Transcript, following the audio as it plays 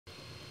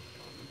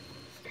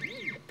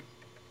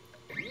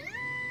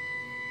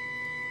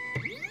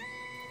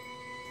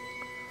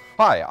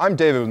Hi, I'm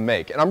David with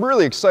Make, and I'm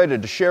really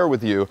excited to share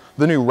with you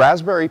the new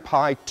Raspberry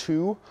Pi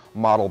 2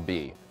 Model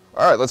B.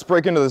 All right, let's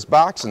break into this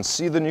box and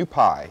see the new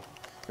Pi.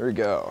 Here we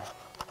go.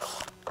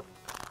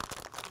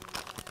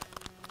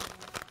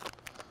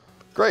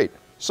 Great.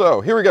 So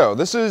here we go.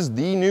 This is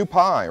the new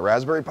Pi,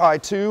 Raspberry Pi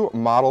 2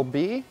 Model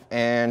B,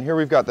 and here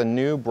we've got the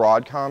new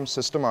Broadcom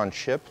system on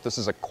chip. This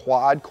is a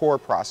quad-core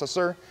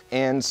processor,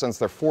 and since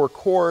they're 4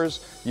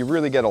 cores, you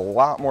really get a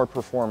lot more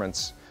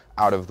performance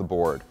out of the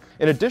board.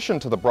 In addition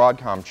to the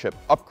Broadcom chip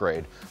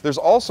upgrade, there's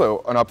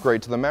also an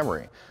upgrade to the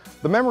memory.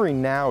 The memory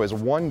now is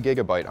 1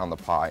 GB on the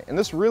Pi, and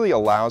this really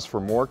allows for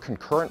more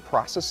concurrent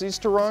processes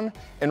to run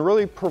and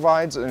really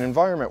provides an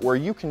environment where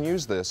you can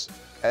use this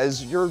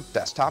as your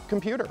desktop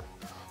computer.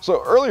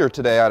 So earlier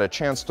today I had a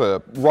chance to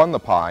run the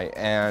Pi,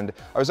 and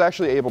I was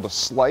actually able to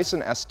slice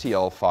an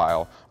STL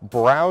file,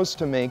 browse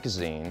to Make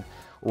Zine,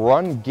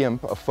 run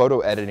GIMP, a photo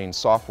editing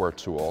software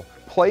tool,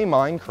 play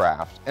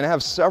Minecraft, and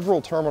have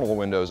several terminal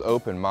windows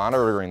open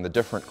monitoring the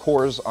different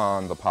cores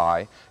on the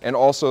Pi and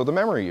also the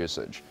memory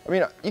usage. I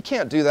mean, you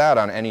can't do that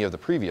on any of the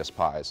previous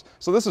Pis,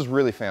 so this is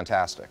really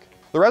fantastic.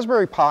 The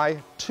Raspberry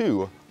Pi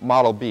 2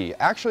 Model B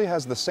actually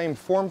has the same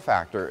form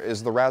factor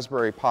as the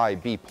Raspberry Pi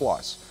B+,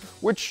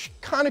 which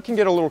kind of can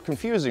get a little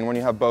confusing when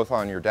you have both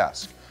on your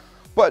desk.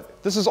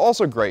 But this is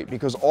also great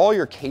because all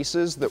your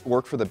cases that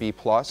work for the B+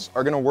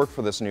 are going to work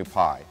for this new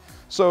Pi.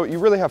 So you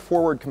really have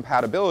forward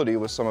compatibility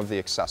with some of the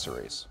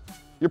accessories.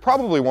 You're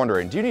probably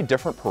wondering, do you need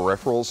different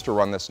peripherals to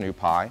run this new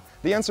Pi?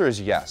 The answer is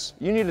yes.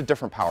 You need a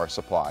different power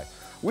supply.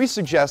 We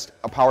suggest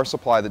a power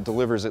supply that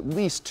delivers at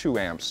least 2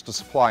 amps to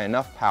supply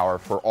enough power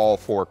for all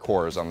 4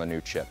 cores on the new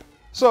chip.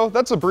 So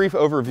that's a brief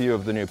overview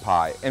of the new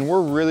Pi, and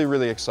we're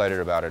really excited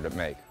about it at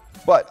Make.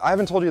 But I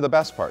haven't told you the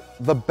best part.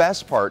 The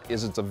best part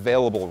is it's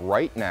available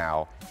right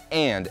now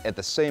and at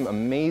the same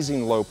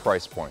amazing low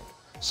price point.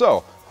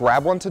 So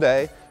grab one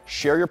today,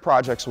 share your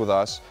projects with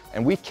us,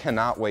 and we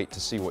cannot wait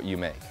to see what you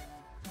make.